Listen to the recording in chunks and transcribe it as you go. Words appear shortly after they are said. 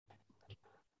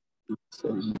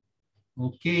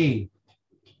Okay,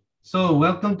 so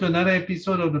welcome to another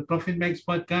episode of the Profit Max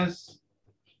podcast.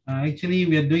 Actually,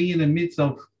 we are doing in the midst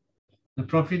of the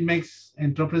Profit Max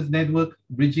Entrepreneurs Network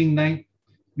Bridging Night,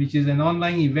 which is an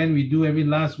online event we do every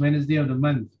last Wednesday of the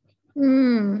month.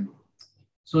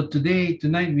 So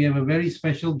tonight, we have a very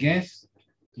special guest,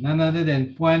 none other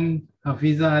than Puan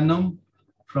Hafiza Anum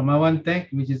from Awan Tech,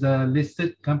 which is a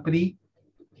listed company.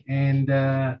 And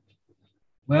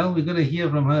well, we're going to hear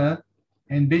from her.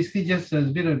 And basically just a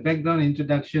bit of background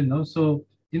introduction. No? So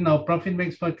in our Profit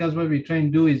Max podcast, what we try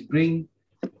and do is bring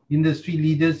industry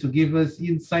leaders to give us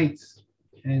insights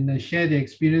and share their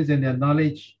experience and their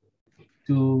knowledge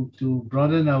to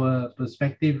broaden our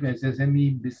perspective as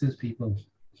SME business people.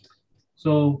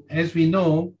 So as we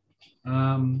know,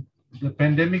 the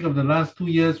pandemic of the last 2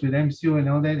 years with MCO and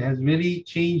all that has really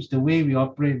changed the way we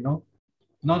operate, no?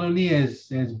 Not only as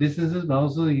businesses, but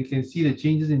also you can see the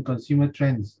changes in consumer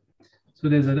trends. So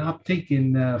there's an uptick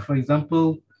in, for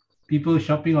example, people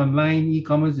shopping online,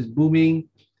 e-commerce is booming,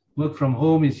 work from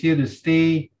home is here to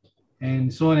stay,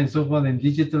 and so on and so forth. And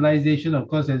digitalization, of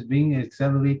course, has been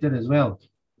accelerated as well.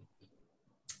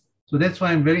 So that's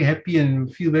why I'm very happy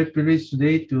and feel very privileged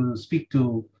today to speak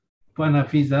to Puan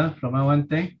Hafiza from Awan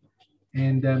Tech.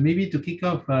 And maybe to kick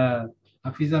off,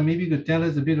 Hafiza, maybe you could tell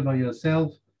us a bit about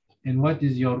yourself and what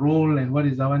is your role and what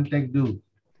does Awan Tech do?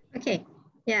 Okay,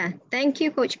 yeah, thank you,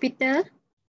 Coach Peter,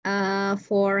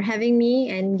 for having me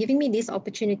and giving me this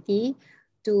opportunity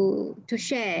to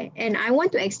share. And I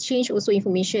want to exchange also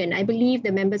information. I believe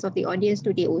the members of the audience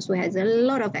today also has a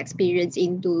lot of experience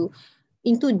into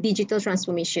digital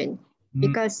transformation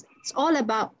because it's all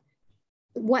about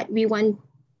what we want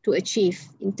to achieve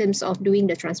in terms of doing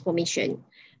the transformation.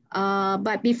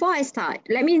 But before I start,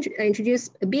 let me introduce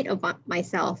a bit about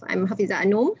myself. I'm Hafiza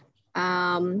Anum.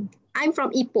 I'm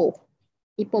from Ipoh,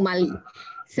 Mali.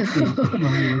 So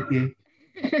Okay.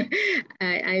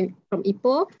 I'm from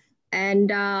Ipoh,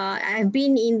 and I've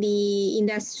been in the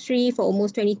industry for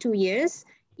almost 22 years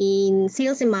in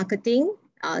sales and marketing,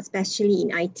 especially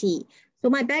in IT. So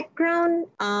my background,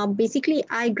 basically,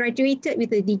 I graduated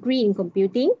with a degree in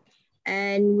computing.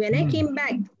 And when I came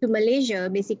back to Malaysia,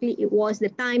 basically, it was the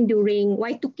time during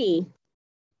Y2K.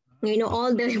 You know,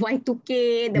 all the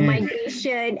Y2K, the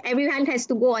migration, everyone has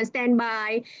to go on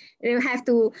standby. You have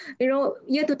to,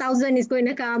 year 2000 is going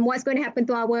to come. What's going to happen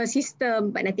to our system?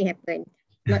 But nothing happened.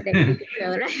 Not that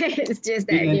critical, right? It's just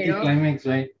that, climax,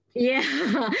 right? Yeah.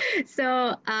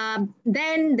 So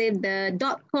then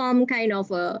the .com kind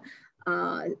of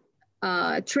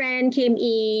trend came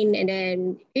in, and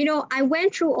then I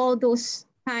went through all those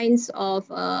kinds of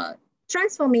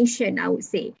transformation, I would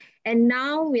say. And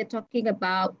now we're talking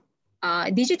about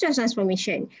digital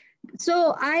transformation.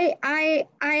 So I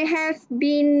have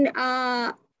been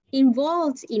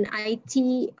involved in IT,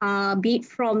 be it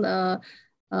from a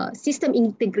system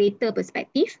integrator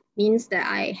perspective, means that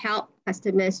I help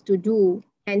customers to do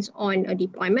hands-on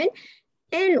deployment.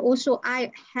 And also I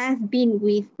have been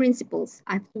with principals.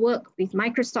 I've worked with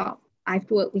Microsoft. I've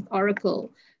worked with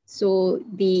Oracle. So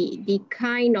the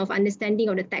kind of understanding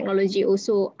of the technology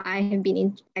also, I have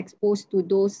been exposed to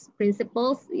those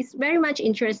principles. It's very much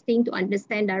interesting to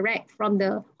understand direct from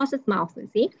the horse's mouth, you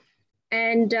see.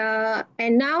 And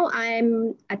now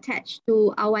I'm attached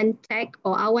to Awan Tech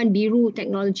or Awan Biru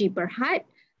Technology Berhad.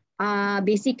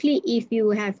 Basically, if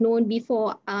you have known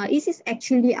before, this is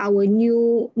actually our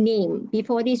new name.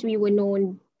 Before this, we were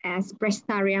known as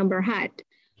Prestarian Berhad.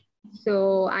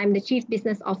 So I'm the Chief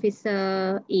Business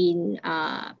Officer in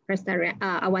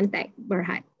Awan Tech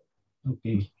Berhad.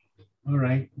 Okay. All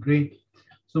right. Great.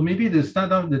 So maybe to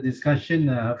start off the discussion,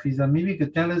 Hafiza, maybe you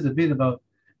could tell us a bit about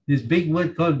this big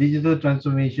word called digital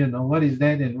transformation. Or what is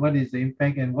that and what is the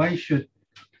impact and why should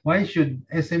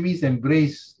SMEs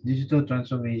embrace digital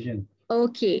transformation?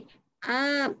 Okay.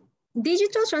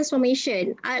 Digital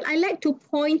transformation, I like to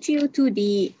point you to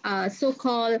the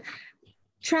so-called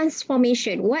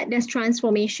transformation. What does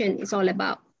transformation is all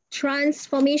about?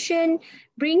 Transformation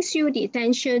brings you the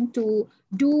attention to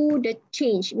do the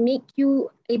change, make you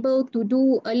able to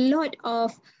do a lot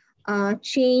of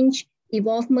change,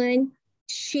 evolvement,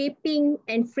 shaping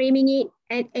and framing it,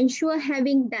 and ensure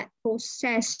having that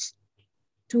process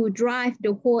to drive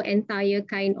the whole entire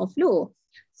kind of flow.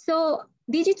 So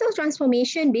digital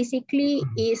transformation basically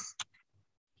is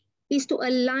to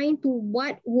align to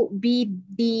what would be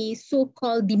the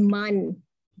so-called demand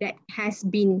that has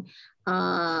been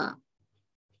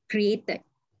created.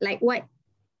 Like what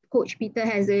Coach Peter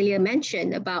has earlier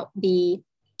mentioned about the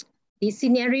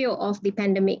scenario of the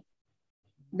pandemic,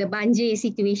 the banjir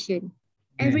situation.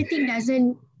 Everything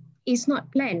is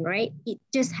not planned, right? It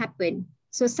just happened.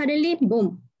 So suddenly,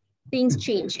 boom, things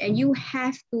change and you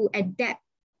have to adapt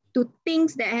to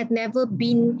things that had never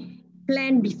been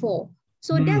planned before.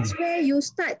 So that's where you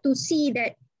start to see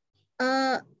that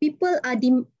people are,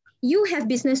 you have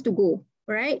business to go,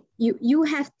 right? You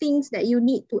have things that you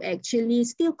need to actually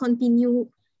still continue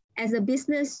as a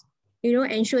business,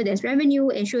 ensure there's revenue,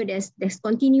 ensure there's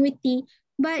continuity.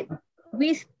 But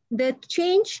with the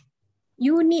change,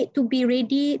 you need to be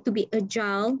ready to be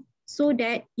agile so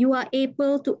that you are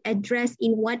able to address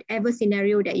in whatever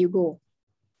scenario that you go.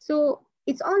 So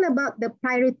it's all about the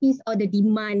priorities or the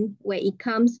demand where it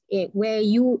comes, where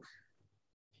your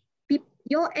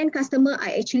end customer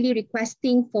are actually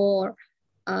requesting for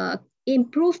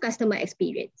improved customer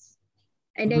experience.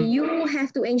 And then you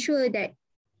have to ensure that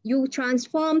you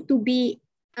transform to be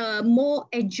more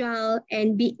agile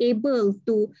and be able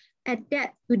to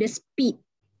adapt to the speed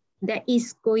that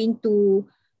is going to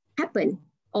happen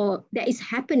or that is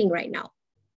happening right now.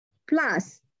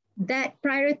 Plus, that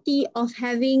priority of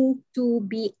having to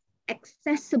be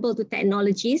accessible to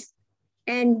technologies,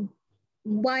 and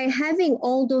by having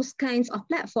all those kinds of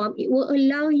platforms, it will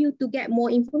allow you to get more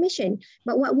information.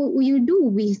 But what will you do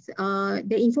with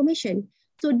the information?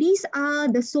 So these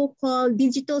are the so-called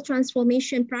digital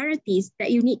transformation priorities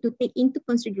that you need to take into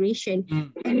consideration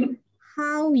and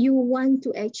how you want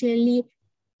to actually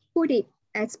put it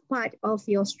as part of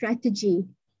your strategy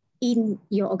in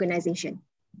your organization.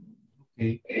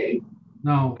 Okay.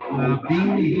 Now,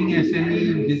 being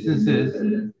SME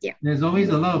businesses, there's always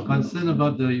a lot of concern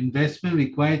about the investment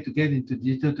required to get into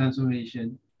digital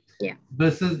transformation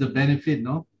versus the benefit,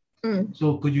 no?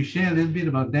 So could you share a little bit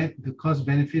about that, the cost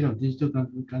benefit of digital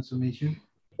transformation?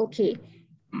 Okay.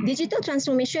 Digital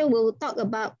transformation will talk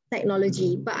about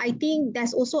technology, but I think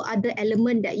there's also other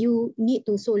element that you need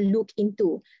to also look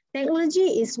into.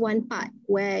 Technology is one part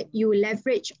where you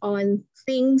leverage on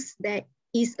things that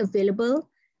is available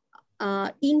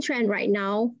in trend right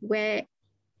now, where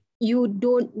you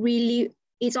don't really,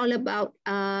 it's all about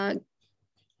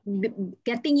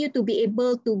getting you to be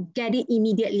able to get it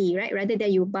immediately, right? Rather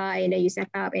than you buy and then you set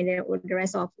up and then the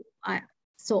rest of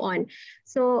so on.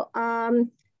 So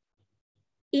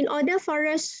in order for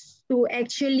us to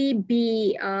actually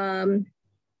be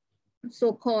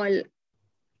so-called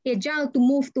agile to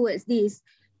move towards this,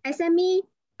 SME,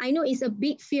 I know it's a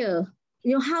big fear.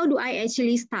 How do I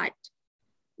actually start?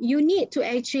 You need to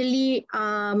actually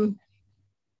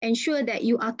ensure that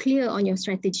you are clear on your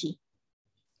strategy.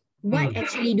 What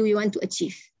actually do you want to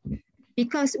achieve?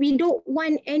 Because we don't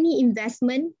want any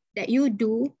investment that you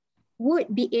do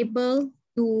would be able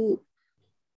to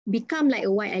become like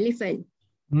a white elephant.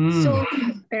 So,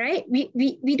 right,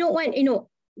 we don't want,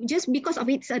 just because of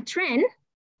it's a trend,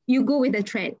 you go with the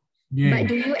trend. But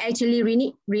do you actually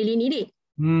really need it?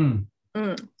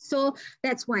 So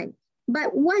that's one.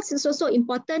 But what's also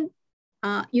important,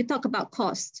 you talk about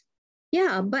cost.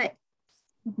 Yeah, but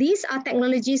these are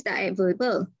technologies that are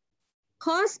available.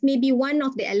 Cost may be one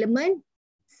of the elements.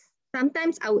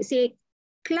 Sometimes I would say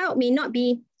cloud may not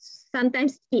be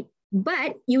sometimes cheap,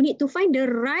 but you need to find the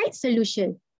right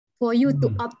solution for you to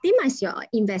optimize your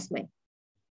investment.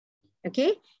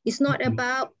 Okay, it's not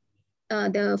about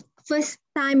the first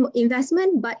time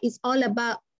investment, but it's all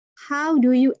about how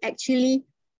do you actually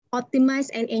optimize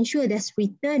and ensure there's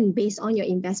return based on your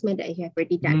investment that you have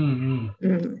already done.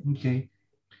 Okay.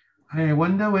 I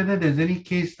wonder whether there's any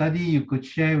case study you could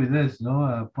share with us,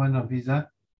 Puan Hafiza?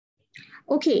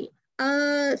 Okay.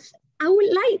 I would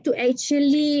like to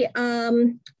actually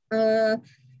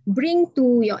bring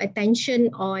to your attention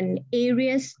on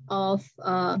areas of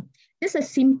just a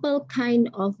simple kind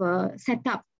of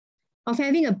setup of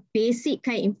having a basic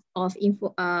kind of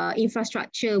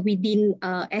infrastructure within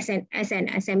as an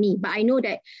SME. But I know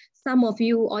that some of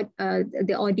you, or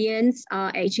the audience,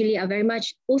 are very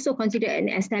much also considered an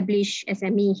established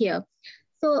SME here.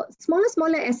 So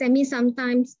smaller SME,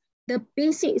 sometimes the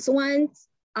basics ones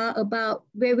are about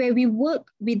where we work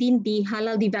within the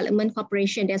Halal Development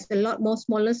Corporation. There's a lot more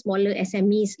smaller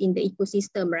SMEs in the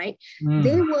ecosystem, right?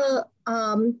 They were,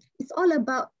 it's all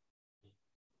about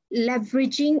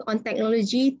leveraging on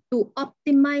technology to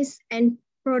optimize and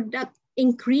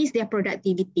increase their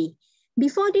productivity.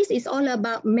 Before this, it's all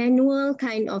about manual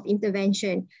kind of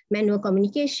intervention, manual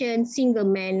communication, single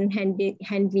man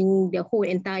handling the whole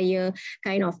entire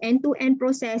kind of end-to-end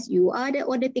process. You are the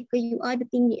order taker, you are the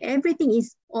thing, everything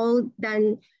is all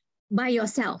done by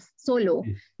yourself, solo.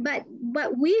 But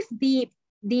with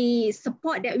the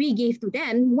support that we gave to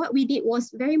them, what we did was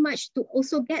very much to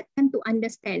also get them to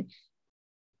understand.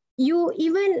 You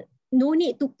even no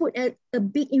need to put a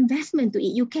big investment to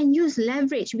it. You can use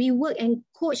leverage. We work and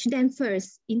coach them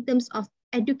first in terms of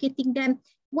educating them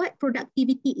what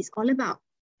productivity is all about.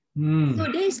 So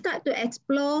they start to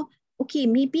explore, okay,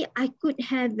 maybe I could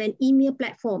have an email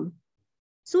platform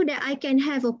so that I can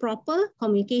have a proper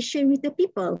communication with the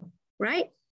people,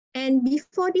 right? And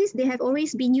before this, they have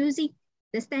always been using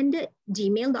the standard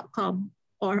gmail.com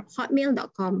or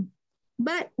hotmail.com.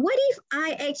 But what if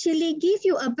I actually give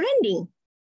you a branding,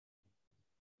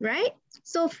 right?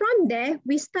 So from there,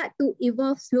 we start to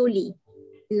evolve slowly,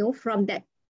 from that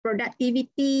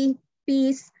productivity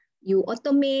piece, you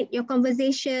automate your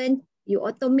conversation, you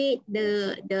automate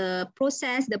the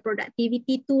process, the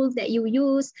productivity tools that you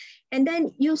use, and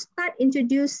then you start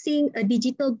introducing a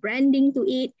digital branding to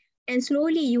it, and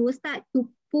slowly you will start to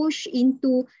push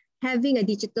into having a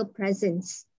digital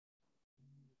presence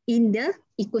in the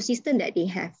ecosystem that they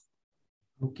have.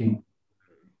 Okay.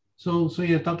 So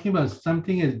you're talking about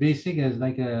something as basic as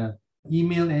like a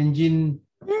email engine.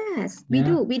 Yes, we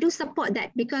do support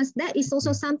that, because that is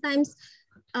also sometimes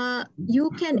you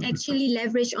can actually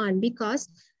leverage on, because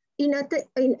in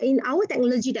our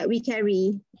technology that we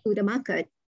carry to the market,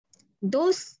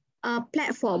 those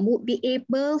platform would be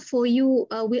able for you,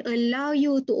 will allow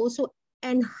you to also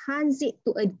enhance it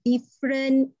to a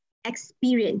different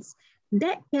experience.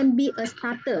 That can be a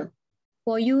starter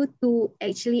for you to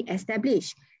actually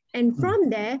establish. And from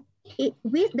there,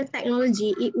 with the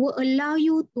technology, it will allow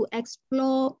you to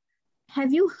explore.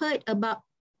 Have you heard about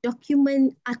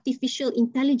document artificial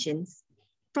intelligence?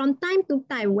 From time to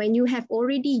time, when you have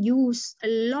already used a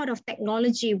lot of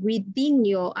technology within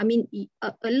your,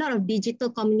 a lot of digital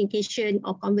communication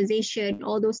or conversation,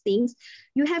 all those things,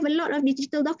 you have a lot of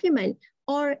digital document,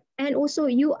 and also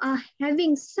you are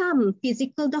having some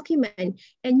physical document,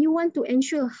 and you want to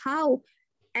ensure how,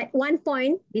 at one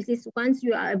point, this is once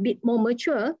you are a bit more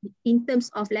mature in terms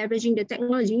of leveraging the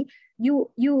technology,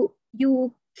 you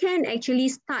can actually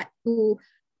start to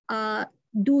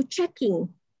do checking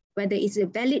whether it's a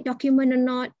valid document or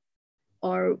not,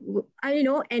 or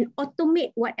and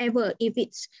automate whatever, if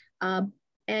it's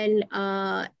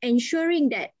ensuring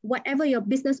that whatever your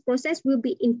business process will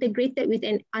be integrated with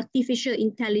an artificial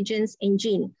intelligence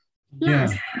engine.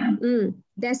 Plus,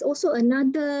 there's also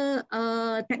another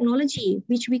technology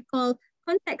which we call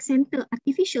contact center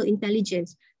artificial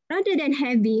intelligence. Rather than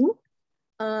having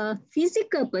a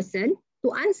physical person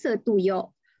to answer to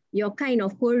your kind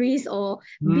of queries, or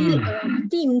build a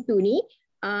team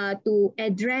to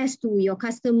address to your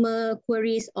customer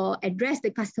queries or address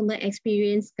the customer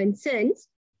experience concerns,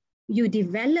 you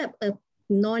develop a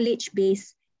knowledge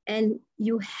base, and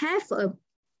you have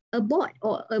a bot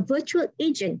or a virtual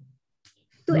agent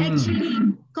to actually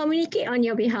communicate on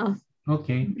your behalf.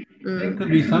 Okay. That could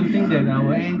be something that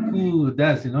our Anku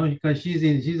does, because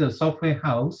she's a software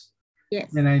house.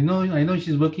 Yes. And I know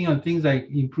she's working on things like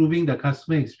improving the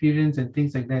customer experience and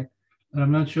things like that. But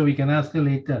I'm not sure. We can ask her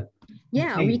later.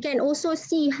 Yeah, okay. We can also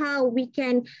see how we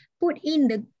can put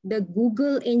in the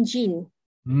Google engine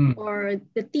or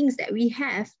the things that we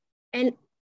have, and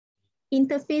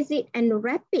interface it and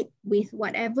wrap it with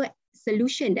whatever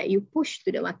solution that you push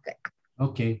to the market.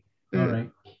 Okay. All right.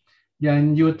 Yeah,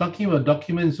 and you were talking about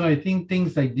documents, so I think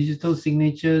things like digital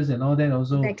signatures and all that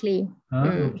also. Exactly.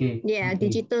 Okay. Yeah, okay.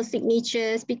 digital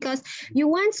signatures, because you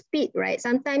want speed, right?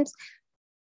 Sometimes,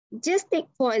 just take,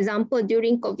 for example,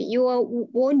 during COVID, you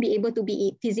won't be able to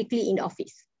be physically in the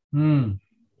office.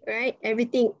 Right?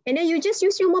 Everything. And then you just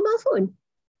use your mobile phone.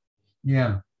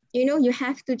 Yeah. You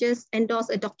have to just endorse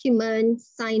a document,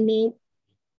 sign it.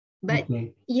 But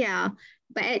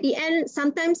but at the end,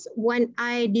 sometimes when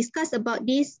I discuss about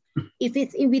this, if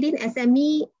it's within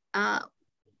SME,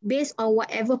 based on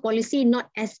whatever policy,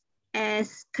 not as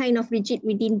kind of rigid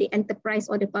within the enterprise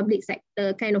or the public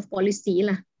sector kind of policy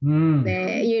lah,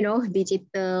 where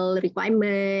digital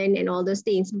requirement and all those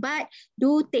things, but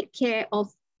do take care of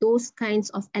those kinds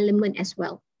of element as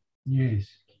well. Yes.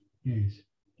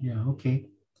 Yeah. Okay.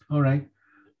 All right.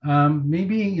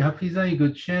 Maybe Hafiza, you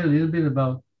could share a little bit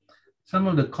about some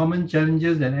of the common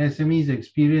challenges that SMEs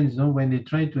experience, when they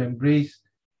try to embrace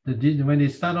when they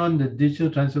start on the digital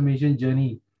transformation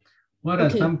journey. What are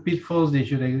some pitfalls they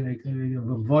should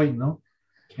avoid,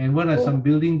 And what are some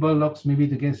building blocks maybe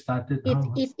to get started?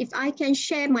 If I can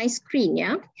share my screen,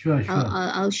 yeah? Sure.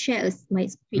 I'll share my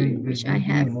screen, which I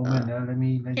have. Give me a moment. Let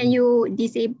me can you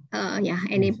disable?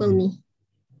 Enable me.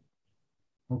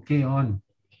 Okay, on.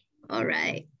 All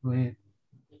right. Go ahead.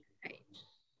 Right.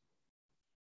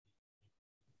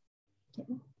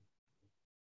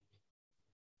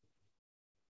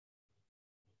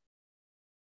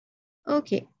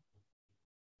 Okay.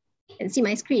 You can see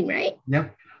my screen, right?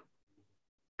 Yep.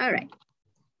 All right.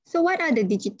 So what are the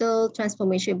digital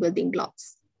transformation building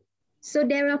blocks? So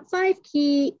there are 5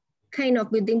 key kind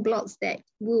of building blocks that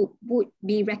would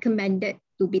be recommended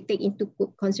to be taken into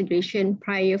consideration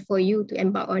prior for you to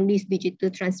embark on this digital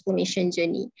transformation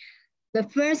journey. The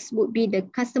first would be the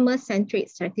customer-centric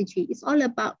strategy. It's all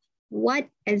about what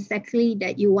exactly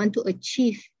that you want to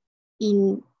achieve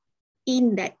in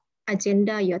that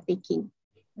agenda you're taking,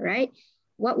 right?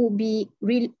 What would be,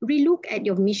 relook at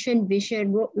your mission,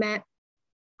 vision, roadmap,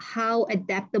 how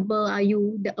adaptable are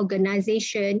you, the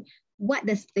organization, what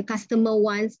does the customer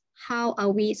wants, how are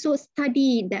we, so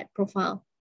study that profile,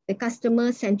 the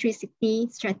customer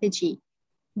centricity strategy.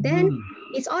 Then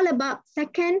it's all about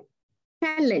second,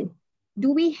 talent.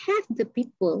 Do we have the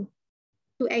people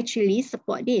to actually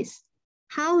support this?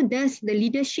 How does the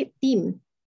leadership team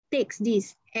takes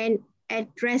this and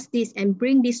address this and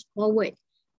bring this forward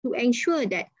to ensure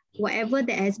that whatever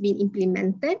that has been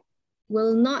implemented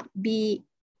will not be,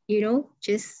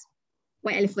 just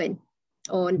white elephant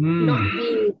or not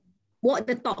being walk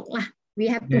the talk lah. We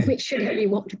have to make sure that we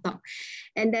walk the talk.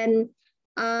 And then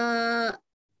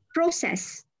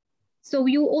process. So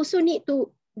you also need to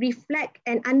reflect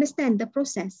and understand the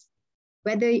process,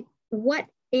 whether what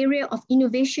area of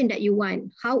innovation that you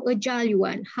want, how agile you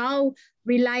want, how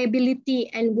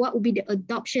reliability, and what will be the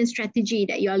adoption strategy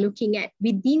that you are looking at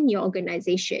within your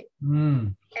organization.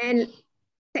 And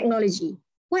technology.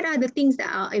 What are the things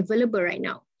that are available right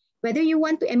now? Whether you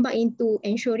want to embark into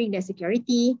ensuring the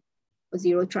security, or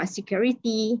zero trust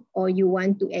security, or you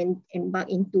want to embark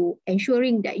into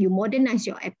ensuring that you modernize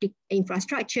your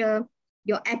infrastructure,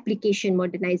 your application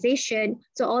modernization.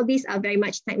 So all these are very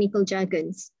much technical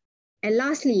jargons. And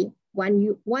lastly,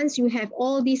 once you have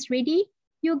all this ready,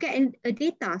 you get a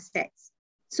data set.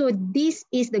 So this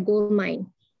is the gold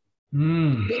mine.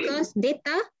 Because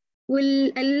data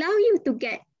will allow you to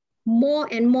get more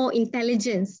and more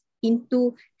intelligence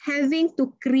into having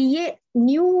to create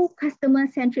new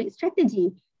customer-centric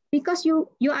strategy, because you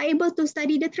are able to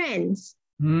study the trends.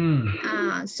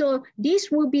 So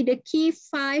this will be the key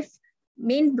 5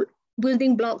 main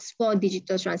building blocks for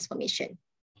digital transformation.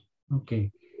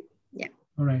 Okay. Yeah.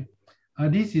 All right. Are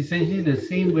these essentially the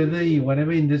same whether you,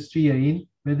 whatever industry you're in,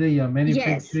 whether you're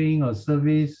manufacturing or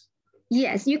service?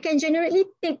 Yes, you can generally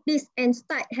take this and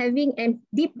start having a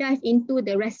deep dive into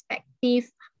the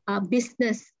respective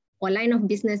business or line of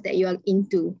business that you are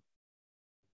into.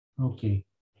 Okay.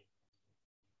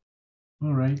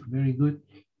 All right, very good.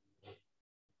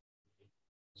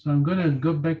 So I'm going to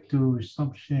go back to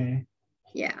stop share.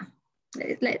 Yeah,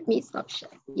 let me stop share.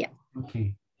 Yeah.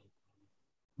 Okay.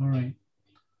 All right.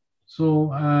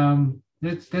 So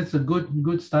that's a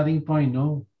good starting point,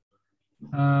 no?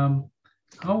 How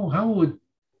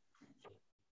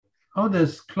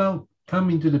does cloud come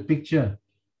into the picture,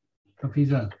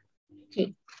 Hafiza?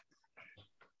 Okay.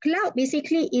 Cloud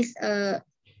basically is a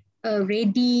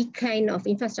ready kind of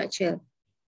infrastructure.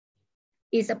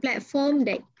 It's a platform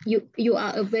that you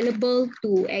are available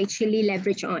to actually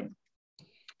leverage on.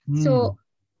 So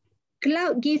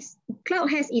cloud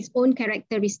has its own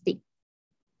characteristic.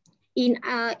 In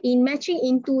matching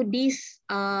into this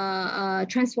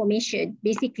transformation,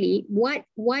 basically what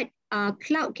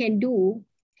cloud can do,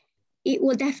 it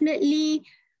will definitely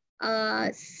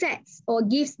sets or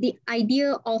gives the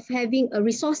idea of having a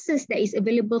resources that is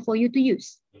available for you to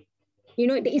use.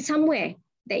 It's somewhere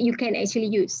that you can actually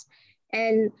use.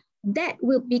 And that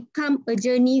will become a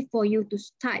journey for you to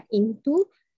start into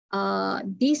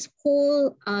this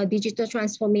whole digital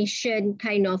transformation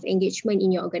kind of engagement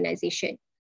in your organization.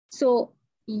 So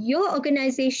your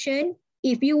organization,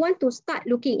 if you want to start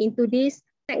looking into this,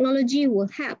 technology will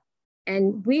help.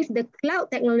 And with the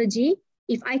cloud technology,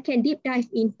 if I can deep dive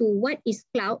into what is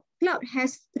cloud, cloud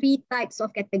has 3 types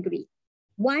of category.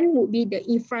 One would be the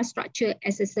infrastructure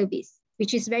as a service,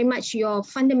 which is very much your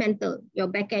fundamental, your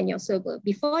backend, your server.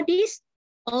 Before this,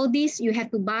 all this you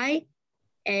have to buy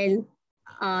and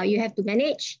you have to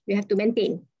manage, you have to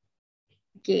maintain.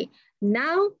 Okay,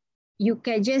 now you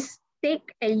can just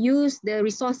take and use the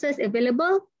resources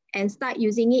available and start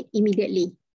using it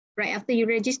immediately. Right after you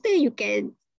register, you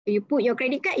put your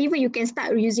credit card, even you can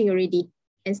start using already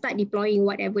and start deploying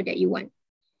whatever that you want.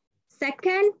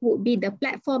 Second would be the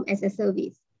platform as a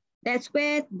service. That's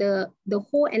where the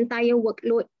whole entire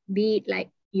workload, be it like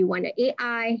you want an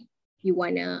AI, you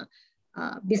want a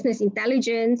business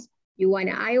intelligence, you want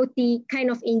an IoT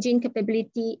kind of engine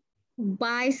capability,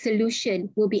 by solution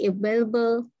will be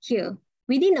available here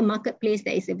within a marketplace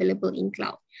that is available in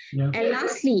cloud. Yeah. And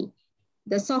lastly,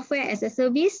 the software as a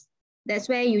service, that's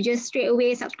where you just straight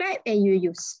away subscribe and you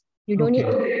use. You don't need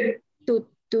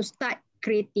to start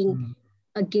creating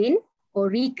again or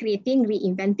recreating,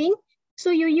 reinventing.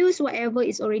 So you use whatever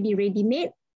is already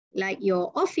ready-made like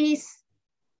your Office,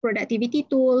 productivity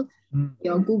tool,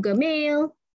 your Google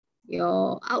Mail,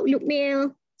 your Outlook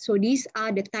Mail. So these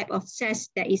are the type of SaaS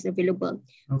that is available.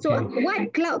 Okay. So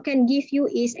what cloud can give you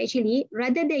is actually,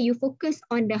 rather than you focus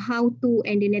on the how-to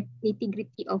and the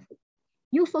nitty-gritty of it,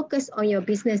 you focus on your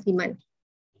business demand.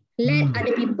 Let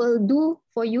other people do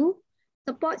for you,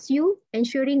 supports you,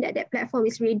 ensuring that that platform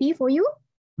is ready for you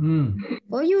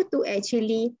to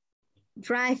actually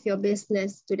drive your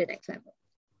business to the next level.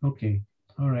 Okay,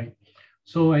 all right.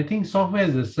 So I think software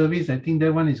as a service, I think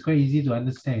that one is quite easy to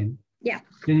understand. Yeah.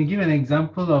 Can you give an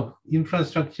example of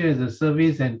infrastructure as a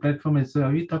service and platform as a service?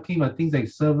 Are we talking about things like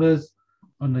servers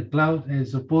on the cloud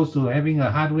as opposed to having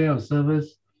a hardware of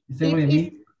servers? Is that what you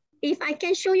mean? If I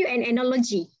can show you an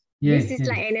analogy, yes, this is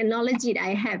like an analogy that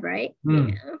I have, right?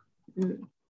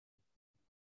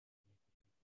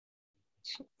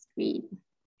 Screen.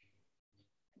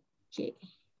 Okay.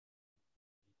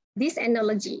 This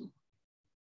analogy.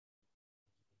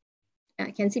 I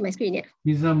can see my screen, yeah.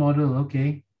 Pizza model,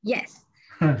 okay. Yes.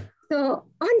 So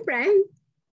on-prem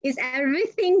is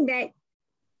everything that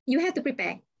you have to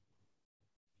prepare.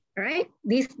 All right.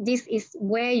 This is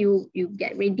where you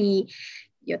get ready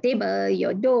your table,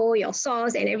 your dough, your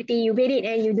sauce, and everything. You made it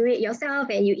and you do it yourself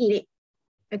and you eat it.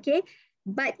 Okay.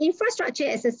 But infrastructure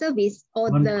as a service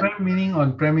or on-prem meaning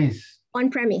on premise.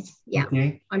 On premise, yeah.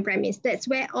 Okay. On premise. That's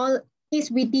where all is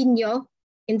within your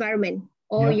environment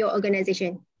or your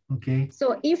organization. Okay.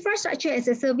 So infrastructure as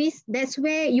a service, that's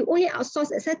where you only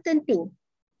outsource a certain thing.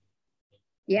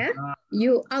 Yeah.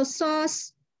 You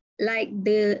outsource like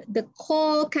the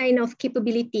core kind of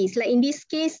capabilities. Like in this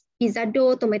case, pizza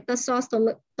dough, tomato sauce,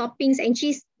 toppings and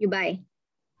cheese, you buy.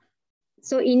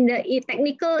 So in the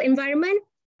technical environment,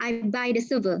 I buy the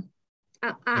server.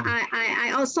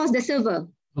 I outsource the server.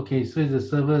 Okay, so it's the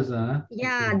servers,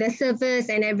 Yeah, the servers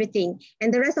and everything.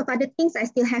 And the rest of other things, I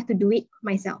still have to do it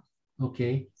myself.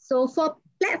 Okay. So for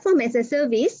platform as a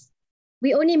service,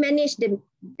 we only manage the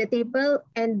table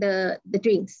and the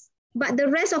drinks. But the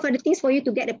rest of other things for you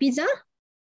to get a pizza,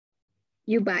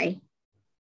 you buy.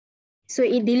 So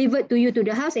it delivered to you to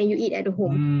the house and you eat at the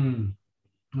home.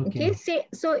 Okay.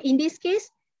 So in this case,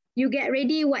 you get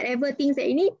ready whatever things that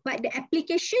you need, but the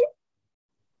application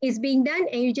is being done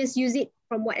and you just use it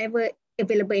from whatever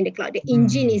available in the cloud. The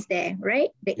engine is there, right?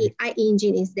 The AI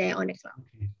engine is there on the cloud.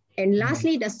 Okay. And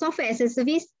lastly, the software as a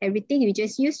service, everything you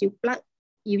just use, you plug,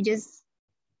 you just,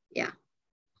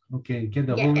 Okay, get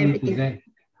the whole way to that.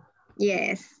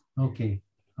 Yes. Okay,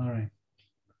 all right.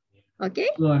 Okay.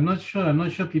 So I'm not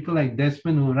sure people like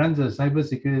Desmond who runs a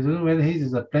cybersecurity, I don't know whether his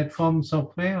is a platform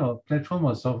software or platform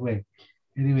or software.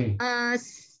 Anyway.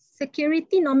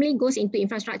 Security normally goes into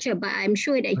infrastructure, but I'm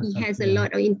sure that he has a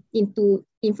lot of into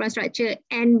infrastructure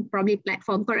and probably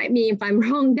platform. Correct me if I'm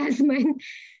wrong, Desmond.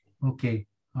 Okay,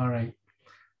 all right.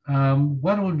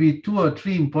 What would be 2 or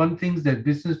 3 important things that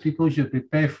business people should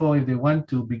prepare for if they want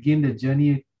to begin the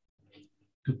journey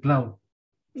to cloud?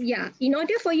 Yeah, in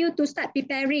order for you to start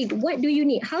preparing, what do you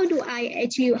need? How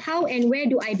and where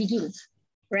do I begin?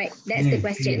 Right, that's the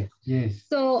question. Yes.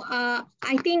 So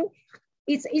I think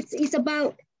it's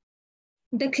about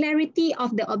the clarity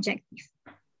of the objective.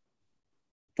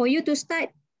 For you to start,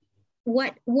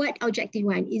 what objective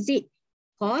one? Is it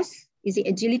cost? Is it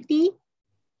agility?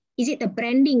 Is it the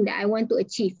branding that I want to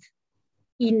achieve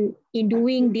in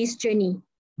doing this journey?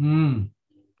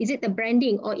 Is it the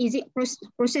branding or is it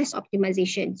process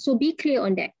optimization? So be clear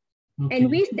on that. Okay.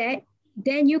 And with that,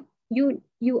 then you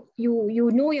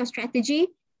know your strategy.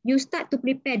 You start to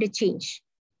prepare the change.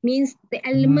 Means the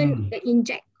element, the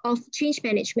inject of change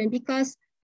management, because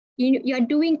you are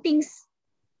doing things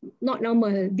not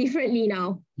normal, differently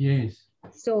now. Yes.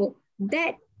 So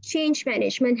that change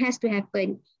management has to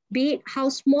happen, be it how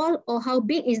small or how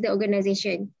big is the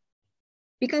organization.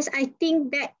 Because I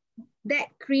think that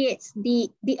creates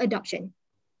the adoption.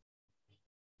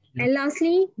 Yep. And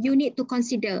lastly, you need to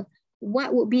consider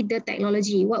what would be the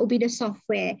technology, what would be the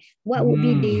software, what would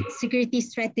be the security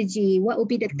strategy, what would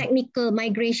be the technical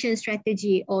migration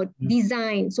strategy or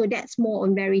design. So that's more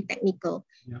on very technical.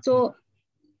 Yep. So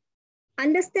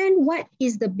understand what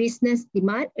is the business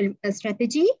demand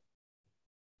strategy,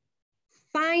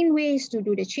 find ways to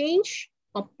do the change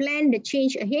or plan the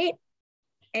change ahead,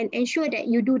 and ensure that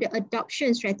you do the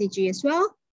adoption strategy as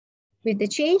well with the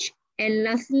change. And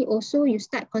lastly, also you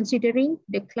start considering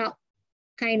the cloud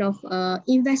kind of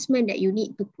investment that you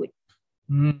need to put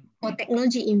or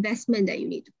technology investment that you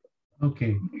need to put.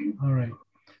 Okay, all right.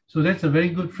 So that's a very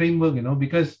good framework,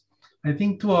 because I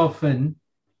think too often,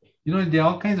 there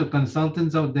are all kinds of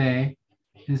consultants out there,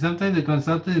 and sometimes the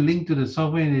consultant is linked to the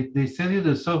software and they sell you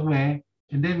the software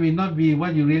and then may not be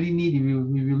what you really need if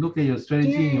you look at your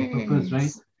strategy and your purpose,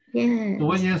 right? Yes. So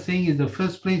what you're saying is the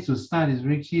first place to start is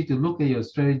actually to look at your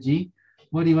strategy.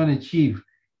 What do you want to achieve?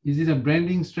 Is it a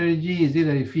branding strategy? Is it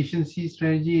an efficiency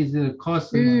strategy? Is it a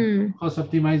cost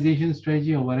optimization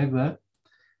strategy or whatever?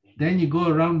 Then you go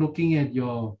around looking at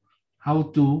your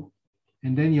how-to,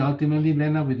 and then you ultimately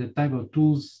land up with the type of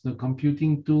tools, the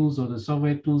computing tools or the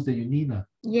software tools that you need.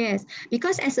 Yes,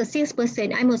 because as a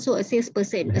salesperson, I'm also a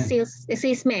salesperson, a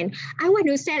salesman. I want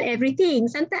to sell everything.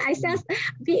 Sometimes I sell,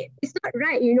 it's not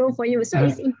right, for you. So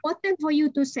it's important for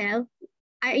you to sell.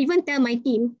 I even tell my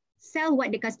team, sell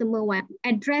what the customer want,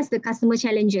 address the customer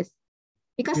challenges.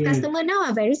 Because customers now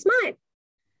are very smart.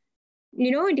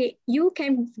 You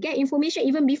can get information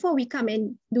even before we come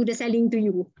and do the selling to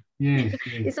you. Yes.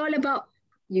 It's all about,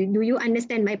 do you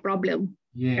understand my problem?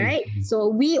 Yes. Right? So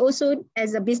we also,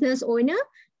 as a business owner,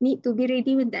 need to be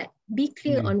ready with that. Be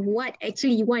clear on what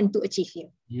actually you want to achieve here.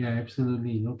 Yeah,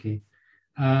 absolutely. Okay.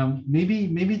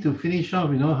 Maybe to finish off,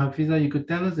 Hafiza, you could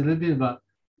tell us a little bit about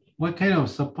what kind of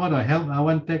support or help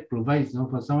Awantech provides,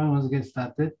 for someone who wants to get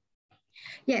started.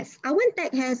 Yes,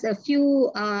 Awantech has a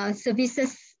few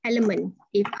services element.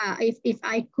 If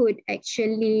I could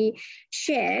actually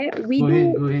share, we Go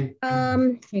ahead.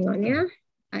 Hang on, yeah.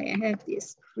 I have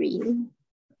this screen.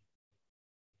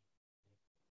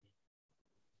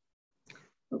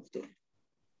 Okay.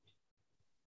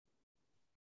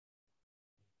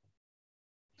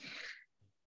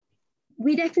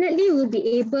 We definitely will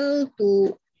be able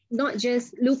to not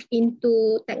just look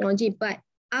into technology, but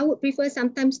I would prefer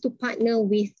sometimes to partner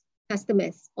with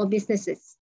customers or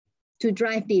businesses to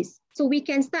drive this. So we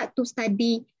can start to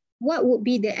study what would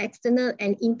be the external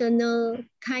and internal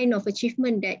kind of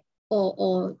achievement that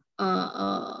or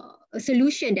a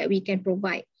solution that we can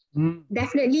provide.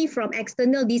 Definitely from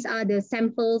external, these are the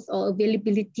samples or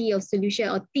availability of solution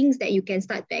or things that you can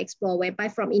start to explore, whereby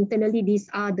from internally, these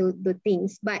are the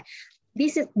things. But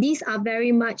these are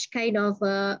very much kind of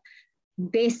a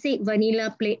basic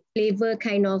vanilla flavor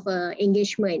kind of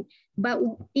engagement. But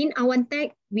in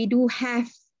Awantech, we do have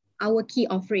our key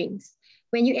offerings.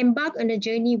 When you embark on a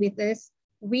journey with us,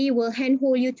 we will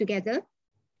handhold you together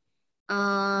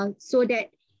so that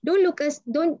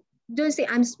don't say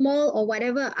I'm small or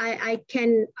whatever. I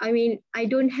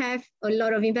don't have a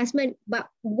lot of investment, but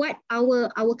what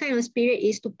our kind of spirit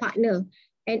is to partner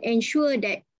and ensure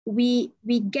that we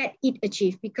get it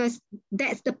achieved, because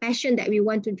that's the passion that we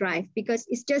want to drive, because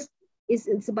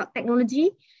it's about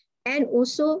technology and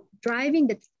also driving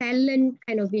the talent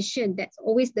kind of vision. That's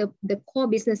always the core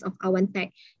business of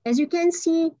Awantech. As you can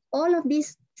see, all of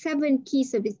these 7 key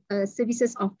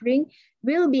services offering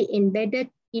will be embedded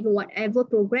in whatever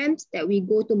programs that we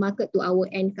go to market to our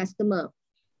end customer.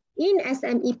 In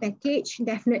SME package,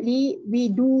 definitely we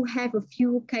do have a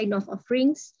few kind of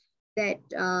offerings that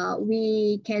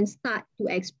we can start to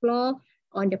explore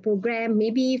on the program,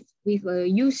 maybe with a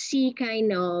UC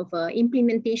kind of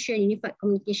implementation, unified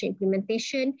communication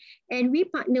implementation. And we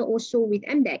partner also with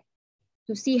MDEC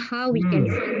to see how we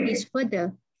can fund this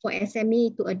further for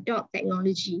SME to adopt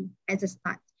technology as a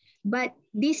start. But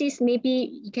this is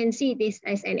maybe, you can see this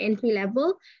as an entry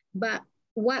level, but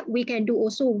what we can do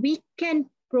also, we can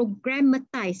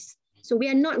programmatize. So we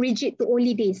are not rigid to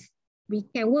only this. We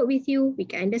can work with you, we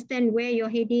can understand where you're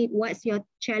headed, what's your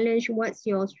challenge, what's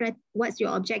your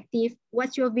objective,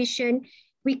 what's your vision.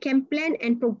 We can plan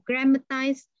and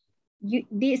programmatize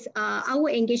our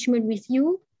engagement with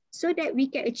you so that we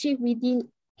can achieve within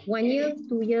 1 year,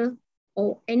 2 years,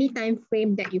 or any time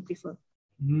frame that you prefer.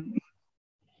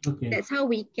 Okay. That's how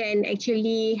we can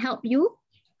actually help you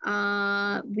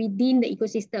within the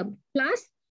ecosystem. Plus,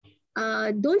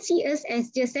 don't see us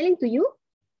as just selling to you.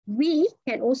 We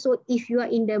can also, if you are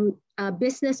in the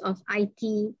business of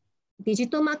IT,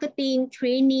 digital marketing,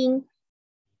 training,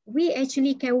 we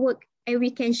actually can work and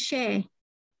we can share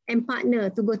and partner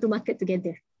to go to market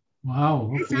together.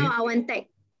 Wow. Okay. That's how Awantech,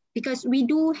 because we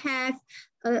do have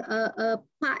a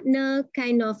partner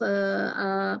kind of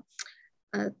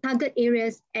target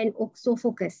areas and also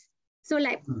focus. So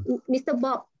like Mr.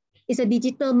 Bob is a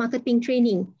digital marketing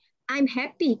training. I'm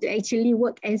happy to actually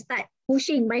work and start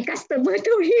pushing my customer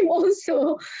to him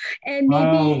also. And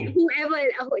maybe whoever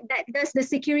that does the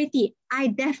security, I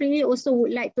definitely also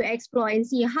would like to explore and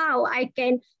see how I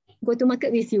can go to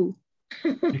market with you.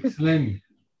 Excellent.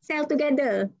 Sell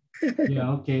together.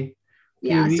 Yeah, okay.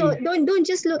 Yeah, so don't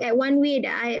just look at one way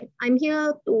that I'm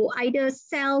here to either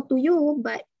sell to you,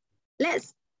 but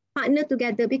let's partner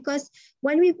together, because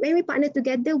when we partner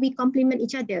together, we complement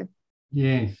each other.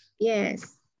 Yes.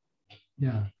 Yes.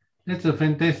 Yeah, that's a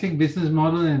fantastic business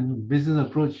model and business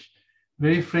approach.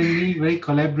 Very friendly, very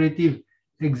collaborative.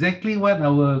 exactly what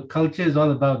our culture is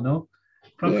all about, no?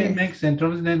 Profit Yes. Max and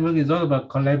Travis Network is all about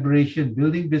collaboration,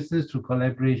 building business through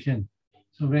collaboration.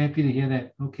 So very happy to hear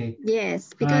that. Okay. Yes,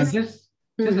 because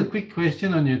Just a quick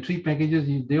question on your three packages.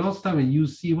 They all start with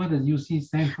UC. What does UC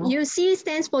stand for? UC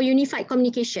stands for Unified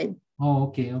Communication. Oh,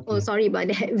 okay. Oh, sorry about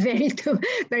that.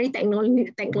 Very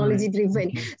technology driven.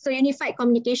 Okay. So unified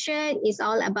communication is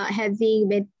all about having,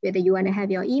 whether you want to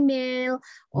have your email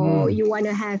or you want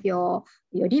to have your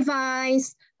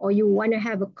device, or you want to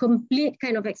have a complete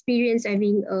kind of experience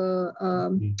having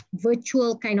a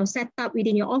virtual kind of setup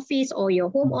within your office or your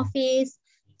home office.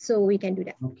 So we can do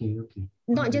that. Okay.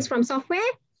 Not just from software,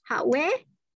 hardware,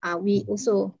 we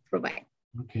also provide.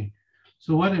 Okay.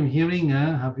 So what I'm hearing,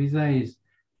 Hafiza, is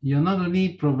you're not only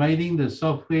providing the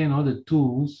software and all the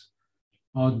tools,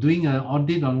 or doing an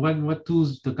audit on what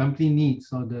tools the company needs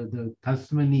or the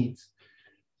customer needs,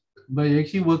 but you're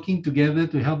actually working together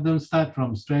to help them start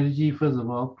from strategy, first of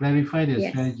all, clarify their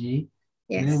strategy,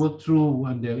 and then work through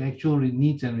on their actual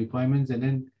needs and requirements, and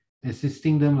then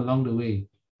assisting them along the way.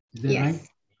 Is that right?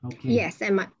 Okay. Yes,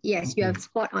 Emma. Yes, you have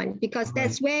spot on, because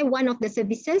that's where one of the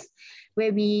services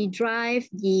where we drive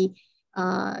the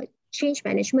change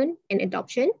management and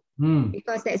adoption,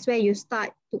 because that's where you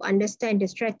start to understand the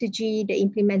strategy, the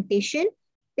implementation.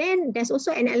 Then there's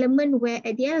also an element where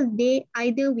at the end of the day,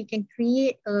 either we can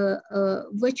create a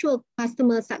virtual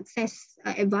customer success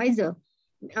advisor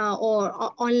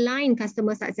or online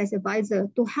customer success advisor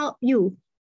to help you.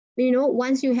 You know,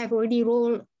 once you have already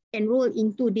enrolled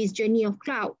into this journey of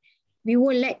cloud, we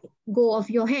will let go of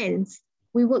your hands.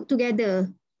 We work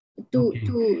together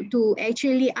to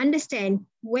actually understand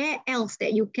where else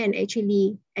that you can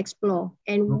actually explore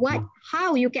and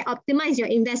how you can optimize your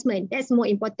investment. That's more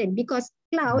important, because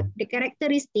cloud, the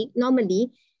characteristic,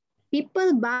 normally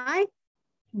people buy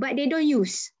but they don't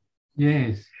use.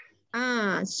 Yes.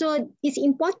 So it's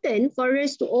important for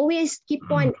us to always keep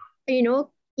on,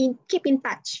 keep in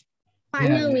touch,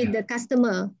 partner with the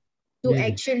customer to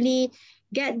actually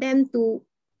get them to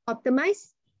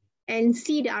optimize and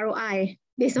see the ROI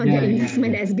based on the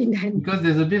investment that's been done. Because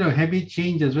there's a bit of habit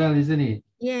change as well, isn't it?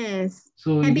 Yes.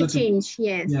 So habit change,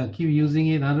 yes. Yeah, keep using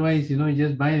it. Otherwise, you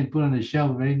just buy and put on the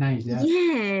shelf. Very nice. Yeah.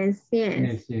 Yes.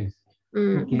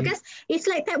 Okay. Because it's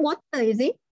like tap water, you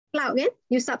see? Cloud,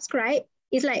 you subscribe.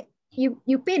 It's like you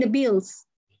pay the bills.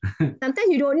 Sometimes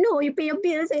you don't know, you pay your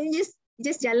bills and you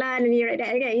just jalan and like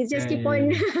that. Okay? You just keep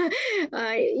on.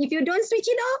 If you don't switch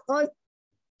it off or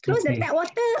close the tap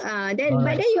water, then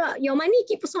your money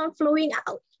keeps on flowing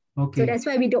out. Okay. So that's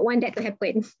why we don't want that to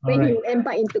happen when you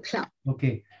embark into cloud.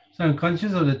 Okay. So I'm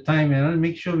conscious of the time, and I want to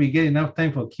make sure we get enough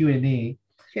time for Q&A.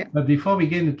 Sure. But before we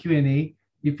get into Q&A,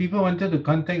 if people wanted to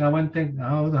contact Awantech,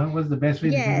 what's the best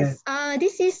way to do that?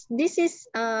 Yes. This is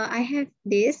I have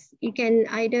this. You can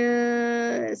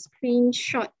either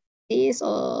screenshot this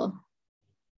or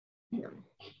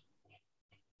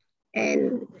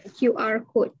and QR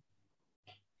code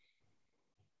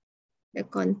the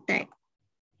contact.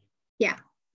 Yeah.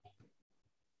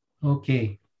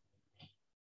 Okay.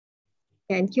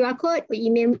 And QR code, or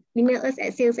email us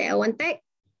at sales@awantech.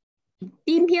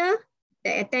 Team here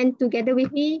that attend together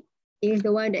with me is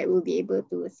the one that will be able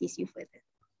to assist you further.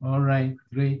 All right,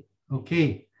 great.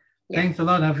 Okay. Yeah. Thanks a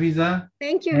lot, Hafiza.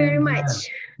 Thank you very much.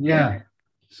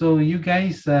 So you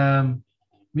guys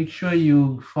make sure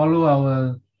you follow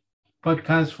our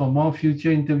podcast for more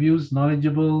future interviews,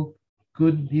 knowledgeable,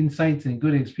 good insights and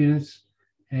good experience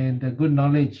and good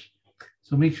knowledge.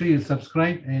 So make sure you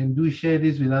subscribe and do share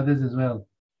this with others as well.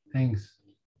 Thanks.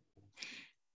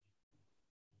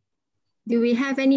 Do we have any